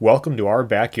Welcome to our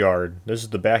backyard. This is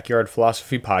the Backyard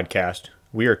Philosophy Podcast.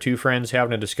 We are two friends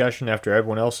having a discussion after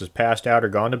everyone else has passed out or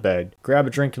gone to bed. Grab a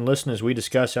drink and listen as we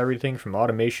discuss everything from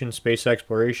automation, space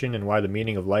exploration, and why the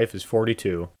meaning of life is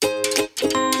 42.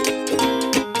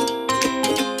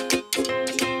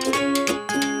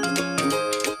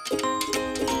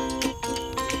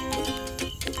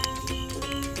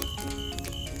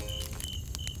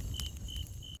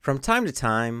 From time to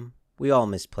time, we all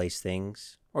misplace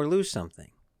things or lose something.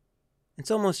 It's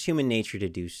almost human nature to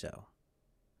do so.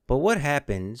 But what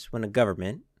happens when a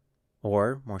government,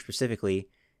 or more specifically,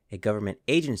 a government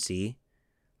agency,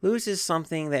 loses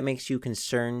something that makes you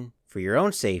concerned for your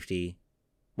own safety?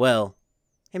 Well,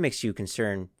 it makes you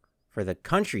concerned for the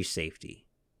country's safety.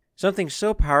 Something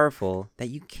so powerful that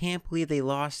you can't believe they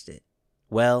lost it.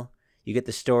 Well, you get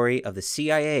the story of the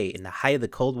CIA in the height of the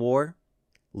Cold War,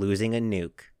 losing a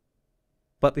nuke.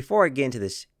 But before I get into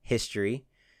this history,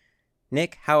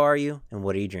 Nick, how are you and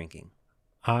what are you drinking?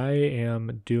 I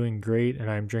am doing great, and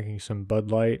I'm drinking some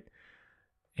Bud Light,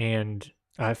 and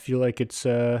I feel like it's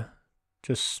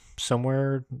just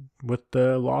somewhere with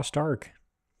the Lost Ark.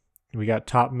 We got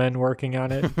top men working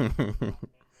on it.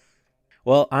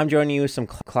 Well, I'm joining you with some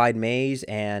Clyde Mays,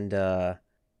 and to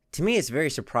me it's very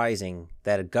surprising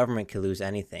that a government could lose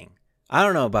anything. I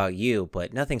don't know about you,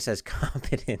 but nothing says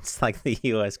competence like the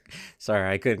U.S.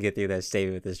 Sorry, I couldn't get through that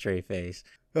statement with a straight face.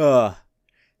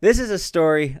 This is a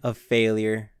story of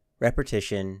failure,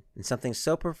 repetition, and something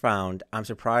so profound, I'm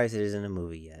surprised it isn't a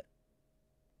movie yet.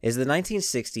 Is the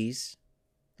 1960s,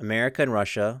 America and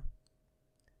Russia,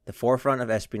 the forefront of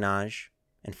espionage,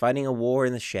 and fighting a war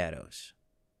in the shadows.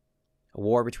 A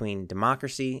war between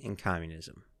democracy and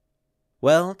communism.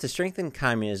 Well, to strengthen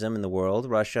communism in the world,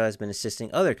 Russia has been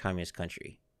assisting other communist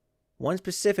countries, one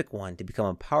specific one to become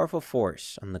a powerful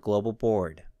force on the global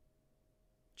board.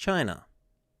 China.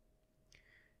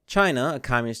 China, a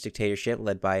communist dictatorship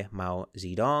led by Mao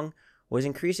Zedong, was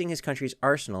increasing his country's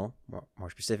arsenal, more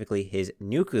specifically his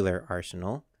nuclear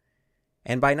arsenal,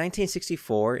 and by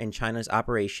 1964, in China's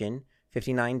Operation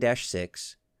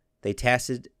 59-6, they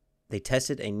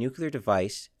tested a nuclear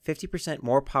device 50%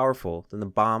 more powerful than the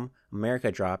bomb America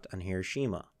dropped on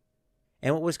Hiroshima.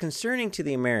 And what was concerning to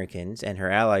the Americans, and her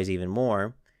allies even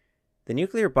more, the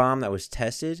nuclear bomb that was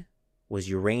tested was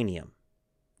uranium,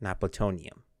 not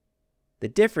plutonium. The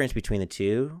difference between the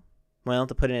two, well,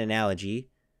 to put an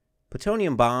analogy,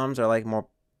 plutonium bombs are like more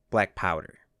black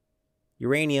powder.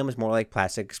 Uranium is more like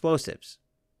plastic explosives.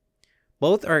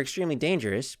 Both are extremely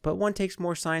dangerous, but one takes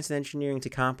more science and engineering to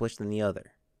accomplish than the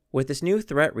other. With this new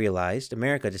threat realized,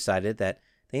 America decided that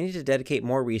they needed to dedicate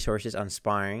more resources on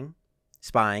spying,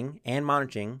 and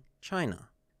monitoring China.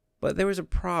 But there was a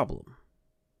problem.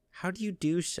 How do you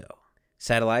do so?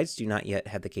 Satellites do not yet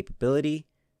have the capability.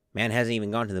 Man hasn't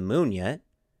even gone to the moon yet.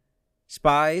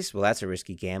 Spies, well, that's a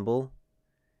risky gamble.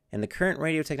 And the current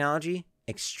radio technology,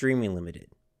 extremely limited.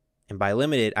 And by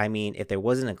limited, I mean if there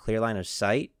wasn't a clear line of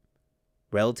sight,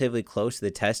 relatively close to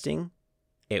the testing,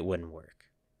 it wouldn't work.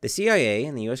 The CIA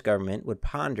and the U.S. government would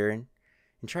ponder and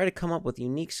try to come up with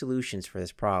unique solutions for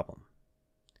this problem.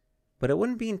 But it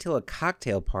wouldn't be until a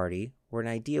cocktail party where an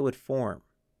idea would form.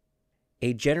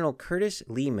 A General Curtis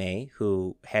Lee May,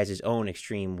 who has his own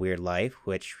extreme weird life,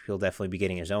 which he'll definitely be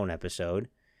getting his own episode,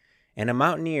 and a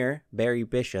mountaineer, Barry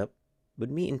Bishop,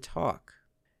 would meet and talk.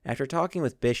 After talking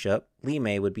with Bishop, Lee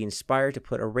May would be inspired to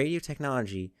put a radio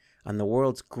technology on the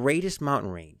world's greatest mountain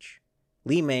range.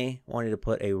 Lee May wanted to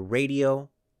put a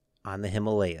radio on the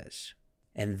Himalayas.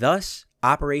 And thus,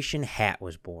 Operation HAT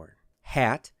was born.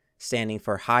 HAT, standing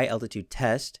for High Altitude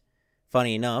Test.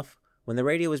 Funny enough, when the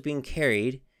radio was being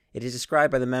carried, it is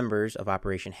described by the members of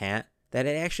Operation HAT that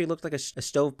it actually looked like a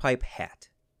stovepipe hat.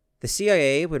 The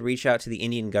CIA would reach out to the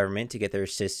Indian government to get their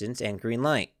assistance and green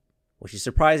light, which is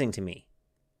surprising to me.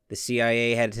 The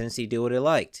CIA had a tendency to do what it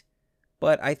liked,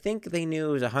 but I think they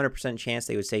knew it was a 100% chance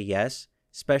they would say yes,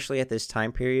 especially at this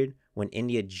time period when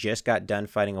India just got done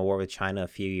fighting a war with China a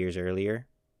few years earlier.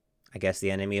 I guess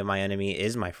the enemy of my enemy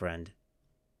is my friend.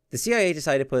 The CIA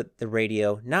decided to put the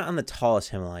radio not on the tallest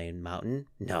Himalayan mountain.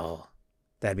 No,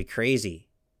 that'd be crazy.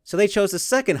 So they chose the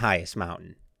second highest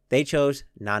mountain. They chose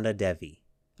Nanda Devi,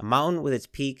 a mountain with its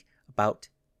peak about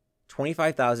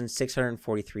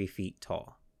 25,643 feet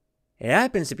tall. It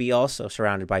happens to be also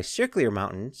surrounded by circular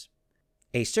mountains,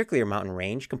 a circular mountain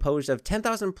range composed of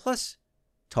 10,000 plus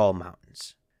tall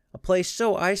mountains. A place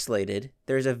so isolated,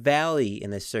 there is a valley in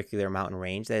this circular mountain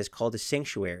range that is called a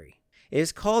sanctuary. It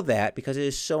is called that because it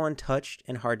is so untouched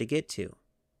and hard to get to.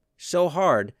 So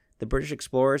hard, the British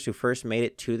explorers who first made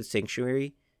it to the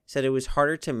sanctuary said it was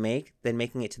harder to make than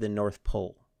making it to the North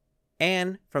Pole.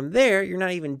 And from there, you're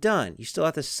not even done. You still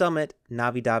have to summit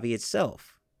Navi Davi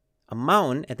itself, a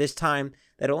mountain at this time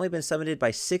that had only been summited by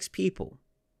 6 people,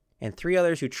 and 3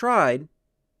 others who tried,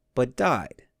 but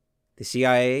died. The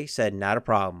CIA said, not a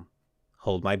problem.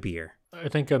 Hold my beer. I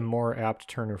think a more apt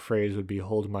turn of phrase would be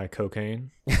hold my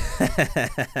cocaine.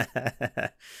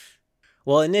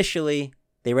 Well, initially,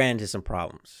 they ran into some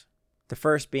problems. The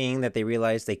first being that they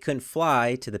realized they couldn't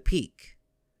fly to the peak.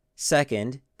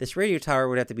 Second, this radio tower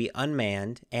would have to be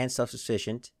unmanned and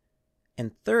self-sufficient.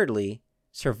 And thirdly,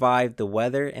 survive the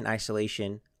weather and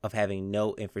isolation of having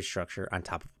no infrastructure on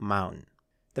top of a mountain.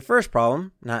 The first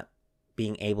problem, not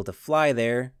being able to fly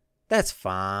there, that's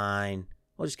fine.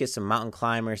 We'll just get some mountain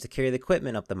climbers to carry the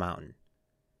equipment up the mountain.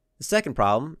 The second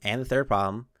problem, and the third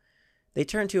problem, they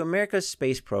turned to America's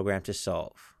space program to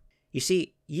solve. You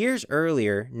see, years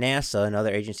earlier, NASA and other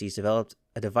agencies developed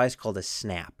a device called a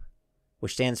SNAP,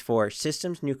 which stands for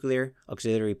Systems Nuclear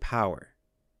Auxiliary Power.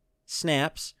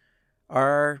 SNAPs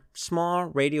are small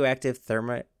radioactive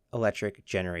thermoelectric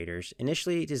generators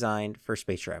initially designed for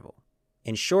space travel.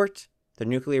 In short, they're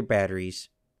nuclear batteries,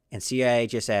 and CIA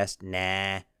just asked,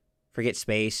 nah, forget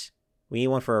space, we need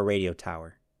one for a radio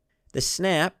tower. The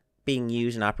SNAP being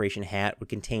used in Operation Hat would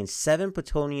contain 7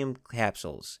 plutonium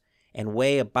capsules and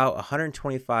weigh about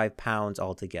 125 pounds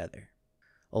altogether,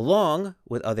 along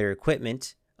with other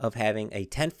equipment of having a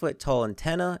 10-foot tall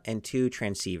antenna and 2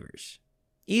 transceivers.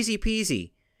 Easy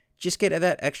peasy. Just get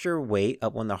that extra weight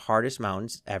up one of the hardest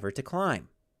mountains ever to climb.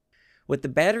 With the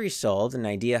batteries solved and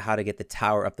an idea how to get the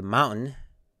tower up the mountain,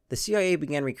 the CIA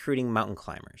began recruiting mountain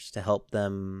climbers to help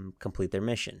them complete their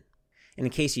mission. And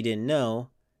in case you didn't know,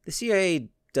 the CIA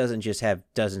doesn't just have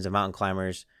dozens of mountain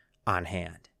climbers on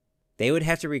hand. They would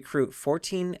have to recruit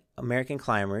 14 American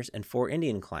climbers and 4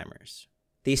 Indian climbers.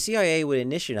 The CIA would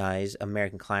initialize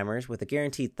American climbers with a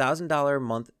guaranteed $1,000 a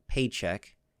month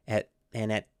paycheck,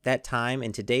 and at that time,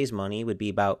 in today's money, would be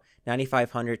about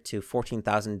 $9,500 to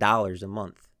 $14,000 a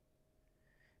month.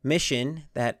 Mission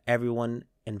that everyone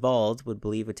involved would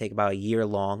believe would take about a year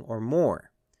long or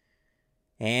more.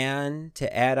 And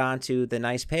to add on to the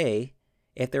nice pay,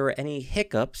 if there were any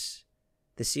hiccups,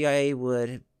 the CIA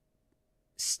would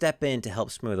step in to help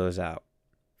smooth those out.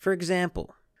 For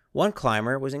example, one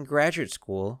climber was in graduate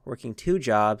school working 2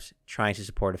 jobs trying to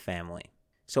support a family.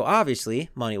 So obviously,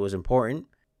 money was important,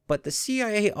 but the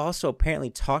CIA also apparently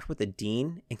talked with the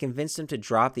dean and convinced him to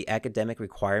drop the academic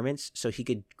requirements so he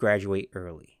could graduate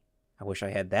early. I wish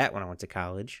I had that when I went to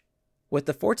college. With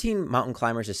the 14 mountain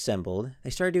climbers assembled,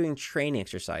 they started doing training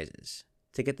exercises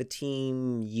to get the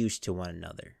team used to one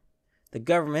another. The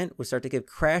government would start to give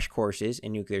crash courses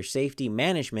in nuclear safety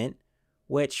management,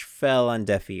 which fell on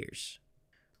deaf ears.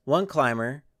 One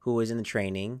climber who was in the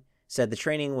training said the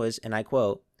training was, and I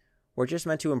quote, "We're just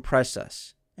meant to impress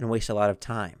us and waste a lot of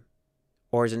time."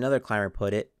 Or as another climber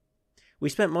put it, "We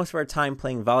spent most of our time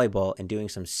playing volleyball and doing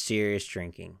some serious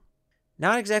drinking."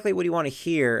 Not exactly what you want to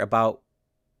hear about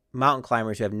mountain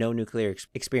climbers who have no nuclear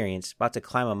experience about to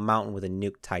climb a mountain with a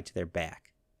nuke tied to their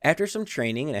back. After some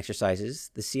training and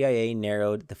exercises, the CIA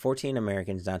narrowed the 14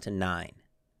 Americans down to 9.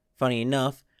 Funny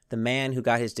enough, the man who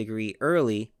got his degree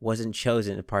early wasn't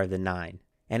chosen as part of the 9.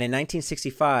 And in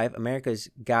 1965, America's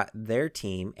got their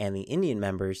team and the Indian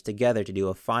members together to do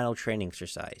a final training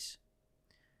exercise.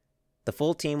 The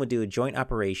full team would do a joint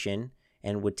operation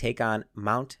and would take on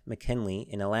Mount McKinley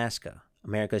in Alaska,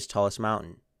 America's tallest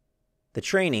mountain. The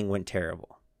training went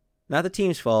terrible. Not the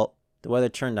team's fault. The weather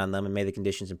turned on them and made the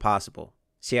conditions impossible.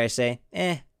 CIA say,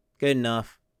 good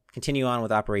enough. Continue on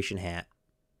with Operation Hat.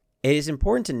 It is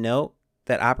important to note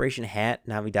that Operation Hat,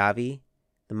 Navi Davi,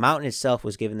 the mountain itself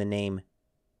was given the name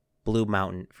Blue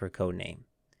Mountain for a code name.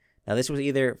 Now, this was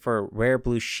either for a rare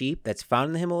blue sheep that's found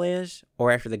in the Himalayas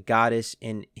or after the goddess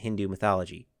in Hindu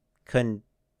mythology. Couldn't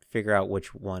figure out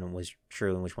which one was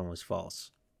true and which one was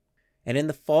false. And in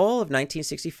the fall of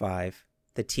 1965,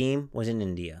 the team was in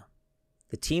India.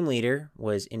 The team leader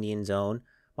was Indian's own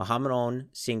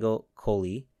Mohammed Singhal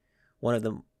Kohli, one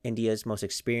of India's most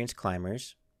experienced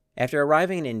climbers. After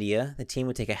arriving in India, the team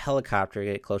would take a helicopter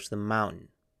to get close to the mountain.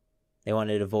 They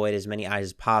wanted to avoid as many eyes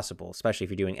as possible, especially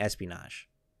if you're doing espionage.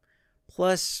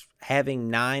 Plus, having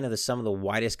 9 of some of the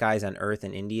widest guys on Earth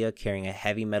in India carrying a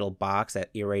heavy metal box that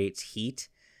irradiates heat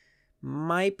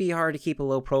might be hard to keep a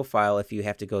low profile if you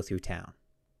have to go through town.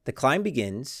 The climb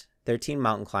begins, 13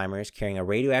 mountain climbers carrying a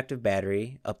radioactive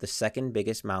battery up the second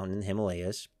biggest mountain in the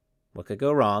Himalayas. What could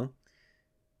go wrong?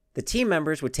 The team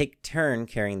members would take turn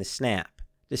carrying the snap,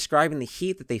 describing the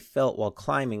heat that they felt while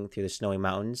climbing through the snowy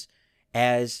mountains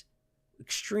as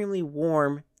extremely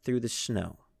warm through the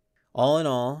snow. All in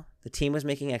all, the team was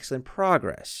making excellent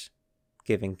progress,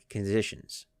 given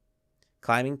conditions.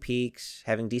 climbing peaks,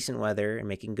 having decent weather, and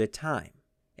making good time.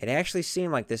 It actually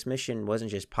seemed like this mission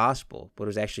wasn't just possible, but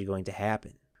was actually going to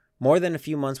happen. More than a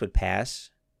few months would pass,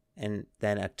 and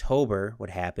then October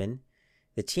would happen.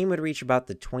 The team would reach about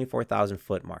the 24,000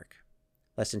 foot mark,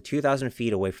 less than 2,000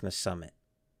 feet away from the summit,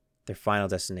 their final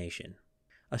destination.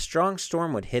 A strong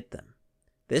storm would hit them.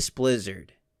 This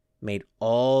blizzard made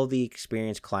all the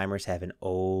experienced climbers have an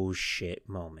oh shit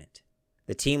moment.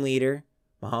 The team leader,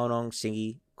 Mahonong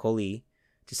Singi Koli,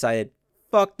 decided,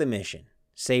 fuck the mission,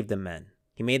 save the men.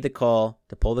 He made the call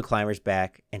to pull the climbers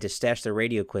back and to stash their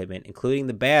radio equipment, including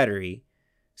the battery,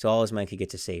 so all his men could get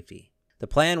to safety. The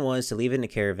plan was to leave it in a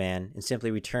caravan and simply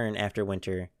return after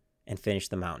winter and finish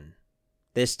the mountain.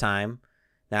 This time,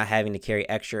 not having to carry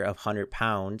extra of 100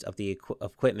 pounds of the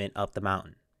equipment up the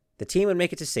mountain. The team would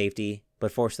make it to safety,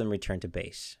 but force them to return to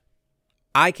base.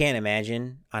 I can't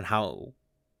imagine on how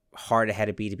hard it had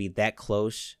to be that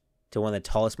close to one of the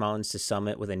tallest mountains to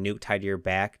summit with a nuke tied to your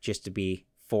back just to be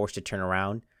forced to turn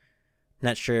around.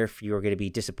 Not sure if you were going to be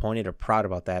disappointed or proud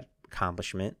about that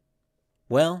accomplishment.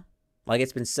 Well, like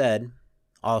it's been said,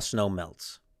 all snow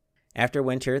melts. After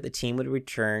winter, the team would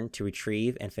return to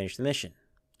retrieve and finish the mission.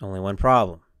 Only one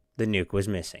problem. The nuke was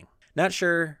missing. Not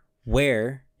sure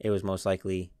where it was most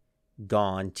likely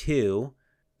gone to.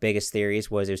 Biggest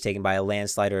theories was it was taken by a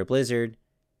landslide or a blizzard.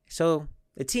 So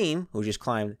the team, who just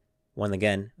climbed, one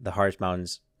again, the hardest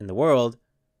mountains in the world,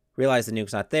 realized the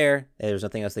nuke's not there. There was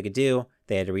nothing else they could do.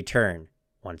 They had to return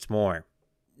once more.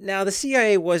 Now, the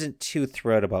CIA wasn't too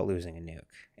thrilled about losing a nuke,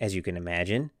 as you can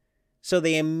imagine. So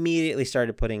they immediately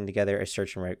started putting together a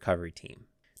search and recovery team.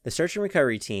 The search and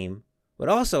recovery team would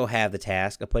also have the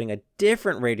task of putting a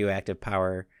different radioactive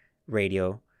power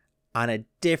radio on a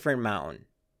different mountain.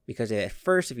 Because at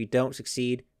first, if you don't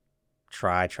succeed,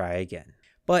 try again.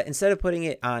 But instead of putting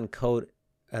it on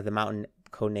the mountain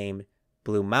codenamed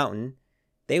Blue Mountain,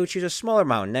 they would choose a smaller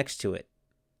mountain next to it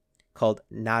called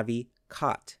Navi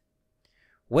Kot,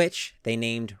 which they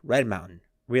named Red Mountain.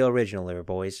 Real original there,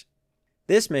 boys.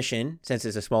 This mission, since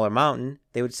it's a smaller mountain,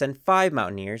 they would send 5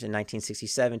 mountaineers in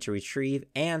 1967 to retrieve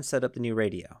and set up the new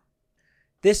radio.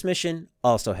 This mission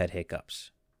also had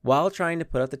hiccups. While trying to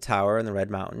put up the tower on the Red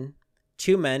Mountain,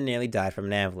 2 men nearly died from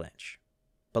an avalanche.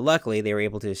 But luckily, they were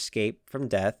able to escape from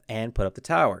death and put up the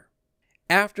tower.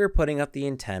 After putting up the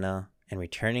antenna and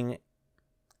returning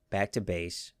back to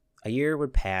base, a year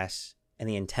would pass and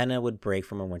the antenna would break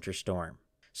from a winter storm.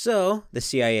 So, the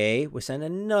CIA would send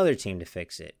another team to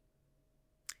fix it.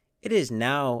 It is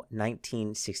now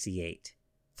 1968,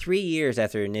 3 years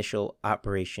after initial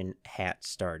Operation Hat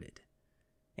started.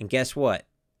 And guess what?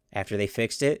 After they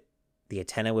fixed it, the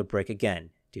antenna would break again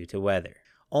due to weather.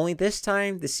 Only this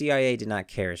time, the CIA did not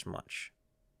care as much.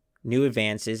 New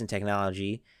advances in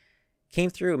technology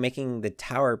came through, making the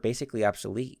tower basically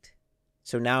obsolete.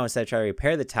 So now, instead of trying to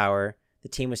repair the tower, the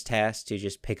team was tasked to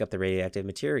just pick up the radioactive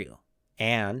material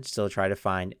and still try to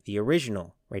find the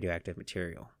original radioactive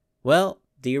material. Well,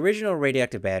 the original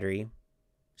radioactive battery,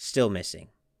 still missing.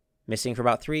 Missing for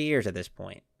about 3 years at this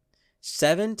point.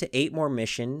 7 to 8 more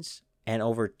missions and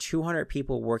over 200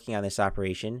 people working on this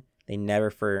operation, they never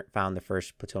found the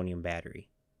first plutonium battery.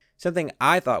 Something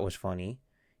I thought was funny,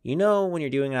 you know when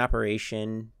you're doing an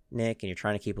operation, Nick, and you're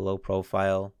trying to keep a low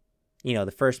profile, you know,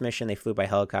 the first mission they flew by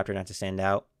helicopter not to stand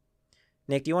out.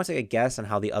 Nick, do you want to take a guess on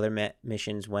how the other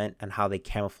missions went and how they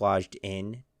camouflaged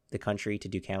in the country to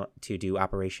do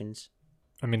operations?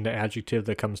 I mean, the adjective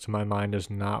that comes to my mind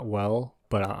is not well,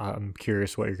 but I'm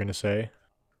curious what you're going to say.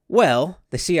 Well,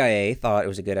 the CIA thought it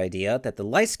was a good idea that the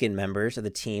light-skinned members of the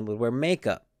team would wear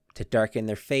makeup to darken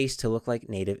their face to look like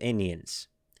native Indians,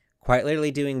 quite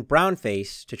literally doing brown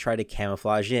face to try to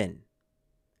camouflage in.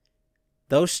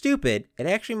 Though stupid, it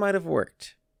actually might have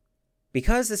worked.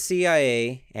 Because the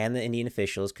CIA and the Indian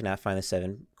officials could not find the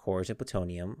 7 cores of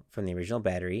plutonium from the original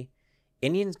battery,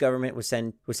 Indian government would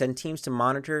send teams to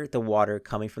monitor the water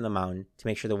coming from the mountain to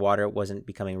make sure the water wasn't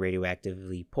becoming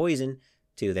radioactively poisoned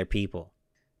to their people.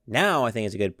 Now, I think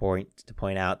it's a good point to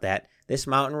point out that this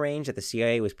mountain range that the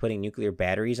CIA was putting nuclear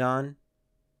batteries on,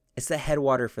 it's the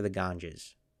headwater for the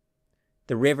Ganges,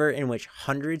 the river in which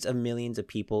hundreds of millions of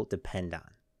people depend on.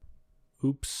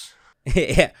 Oops.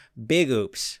 Yeah, big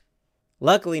oops.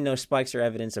 Luckily, no spikes or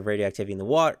evidence of radioactivity in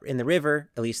the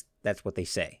river, at least that's what they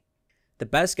say. The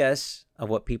best guess of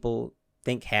what people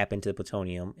think happened to the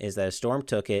plutonium is that a storm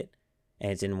took it,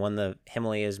 and it's in one of the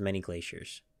Himalayas' many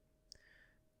glaciers.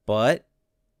 But,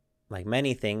 like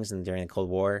many things during the Cold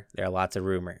War, there are lots of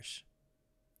rumors.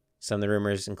 Some of the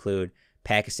rumors include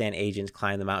Pakistan agents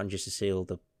climbed the mountain just to steal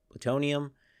the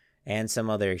plutonium, and some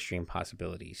other extreme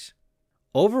possibilities.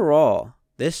 Overall,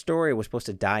 this story was supposed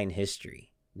to die in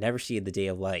history, never see the day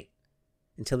of light.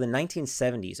 Until the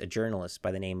 1970s, a journalist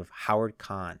by the name of Howard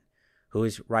Kahn, who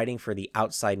was writing for the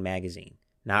Outside magazine,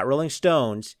 not Rolling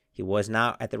Stones, he was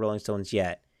not at the Rolling Stones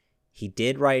yet. He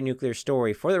did write a nuclear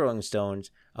story for the Rolling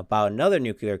Stones about another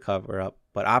nuclear cover-up,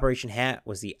 but Operation Hat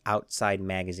was the Outside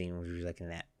magazine where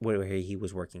he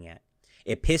was working at.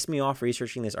 It pissed me off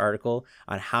researching this article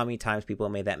on how many times people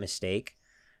made that mistake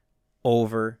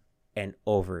over and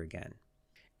over again.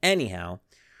 Anyhow,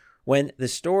 when the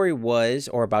story was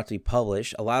or about to be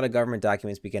published, a lot of government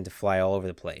documents began to fly all over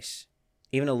the place.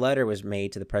 Even a letter was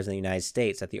made to the President of the United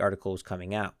States that the article was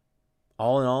coming out.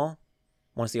 All in all,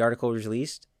 once the article was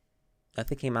released,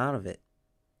 nothing came out of it.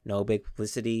 No big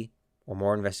publicity or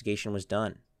more investigation was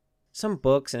done. Some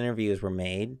books and interviews were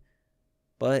made,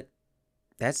 but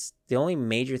that's the only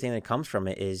major thing that comes from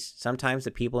it is sometimes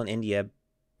the people in India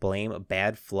blame a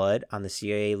bad flood on the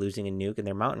CIA losing a nuke in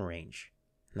their mountain range.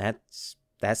 And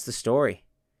that's the story.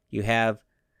 You have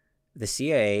the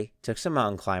CIA took some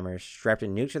mountain climbers, strapped a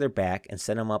nuke to their back, and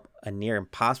sent them up a near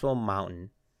impossible mountain.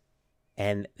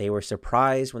 And they were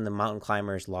surprised when the mountain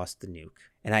climbers lost the nuke.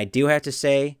 And I do have to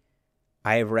say,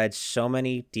 I have read so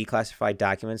many declassified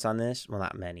documents on this. Well,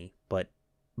 not many, but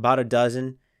about a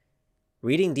dozen.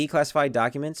 Reading declassified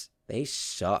documents, they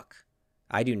suck.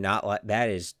 I do not like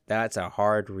that's a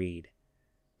hard read.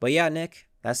 But yeah, Nick,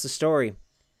 that's the story.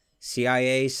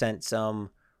 CIA sent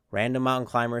some random mountain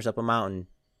climbers up a mountain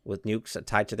with nukes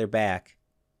tied to their back,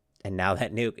 and now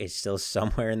that nuke is still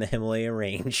somewhere in the Himalayan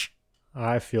range.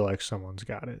 I feel like someone's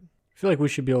got it. I feel like we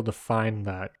should be able to find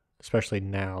that, especially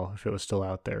now, if it was still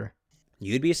out there.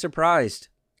 You'd be surprised,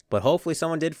 but hopefully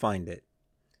someone did find it,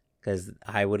 because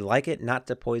I would like it not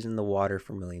to poison the water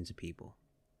for millions of people.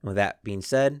 With that being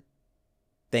said,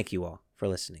 thank you all for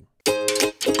listening.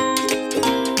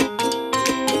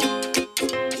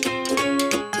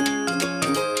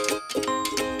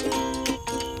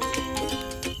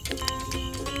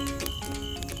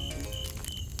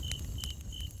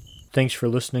 Thanks for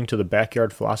listening to the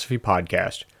Backyard Philosophy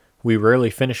Podcast. We rarely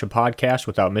finish a podcast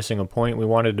without missing a point we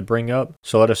wanted to bring up,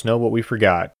 so let us know what we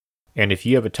forgot. And if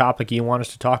you have a topic you want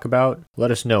us to talk about,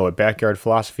 let us know at Backyard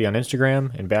Philosophy on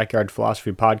Instagram and Backyard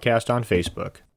Philosophy Podcast on Facebook.